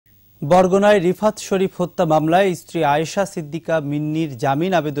বরগুনায় রিফাত শরীফ হত্যা মামলায় স্ত্রী আয়েশা সিদ্দিকা মিন্নির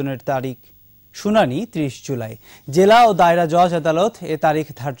জামিন আবেদনের তারিখ শুনানি ৩০ জুলাই। জেলা ও দায়রা জজ আদালত এ তারিখ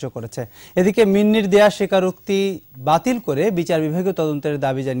ধার্য করেছে। এদিকে মিন্নির দেয়া স্বীকারোক্তি বাতিল করে বিচার বিভাগীয় তদন্তের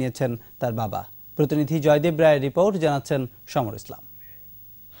দাবি জানিয়েছেন তার বাবা। প্রতিনিধি জয়দেব রায়ের রিপোর্ট, জানাচ্ছেন সমর ইসলাম।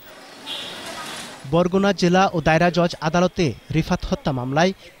 বরগুনা জেলা ও দায়রা জজ আদালতে রিফাত হত্যা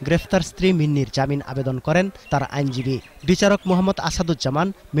মামলায় গ্রেফতার স্ত্রী মিন্নির জামিন আবেদন করেন তার আইনজীবী। বিচারক মোহাম্মদ আসাদুজ্জামান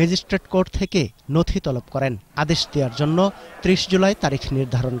ম্যাজিস্ট্রেট কোর্ট থেকে নথি তলব করেন। আদেশ দেওয়ার জন্য ৩০ জুলাই তারিখ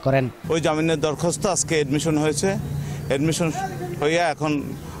নির্ধারণ করেন। ওই জামিনের দরখাস্ত আজকে এডমিশন হয়েছে। এডমিশন হয়ে এখন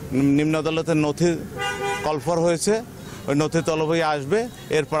নিম্ন আদালতের নথি কলফর হয়েছে। ওই নথি তলব হয়ে আসবে।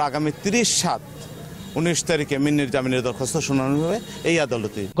 এরপর আগামী ৩০/৭/১৯ তারিখে মিন্নির জামিনের দরখাস্ত শুনানি হবে এই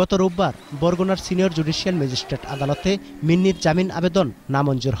আদালতে। গত রোববার বরগুনার সিনিয়র জুডিশিয়াল ম্যাজিস্ট্রেট আদালতে মিন্নির জামিন আবেদন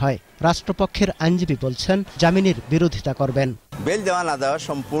নামঞ্জুর হয়। রাষ্ট্রপক্ষের আইনজীবী বলছেন, জামিনের বিরোধিতা করবেন। বেল দেওয়া না দেওয়া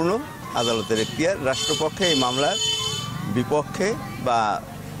সম্পূর্ণ আদালতের এখতিয়ার। রাষ্ট্রপক্ষে এই মামলার বিপক্ষে বা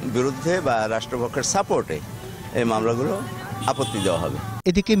বিরুদ্ধে বা রাষ্ট্রপক্ষের সাপোর্টে এই মামলাগুলো আপত্তি দেওয়া হবে।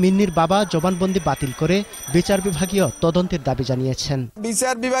 এদিকে মিন্নির বাবা জবানবন্দি বাতিল করে বিচার বিভাগীয় তদন্তের দাবি জানিয়েছেন।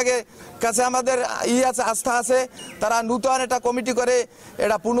 বিচার বিভাগের কাছে আমাদের আস্থা আছে, তারা নূতন একটা কমিটি করে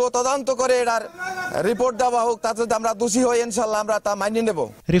এটা পুনঃ তদন্ত করে এটার রিপোর্ট দেওয়া হোক। তাতে আমরা দোষী হই ইনশাল্লাহ আমরা তা মানিয়ে নেব।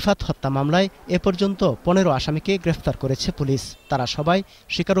 রিফাত হত্যা মামলায় এ পর্যন্ত ১৫ আসামিকে গ্রেফতার করেছে পুলিশ। তারা সবাই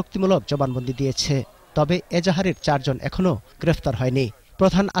স্বীকারোক্তিমূলক জবানবন্দি দিয়েছে। তবে এজাহারের ৪ জন এখনও গ্রেফতার হয়নি।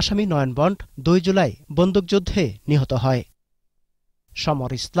 প্রধান আসামি নয়ন বন্ড ২ জুলাই বন্দুকযুদ্ধে নিহত হয়।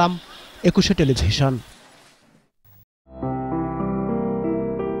 সমর ইসলাম, একুশে টেলিভিশন।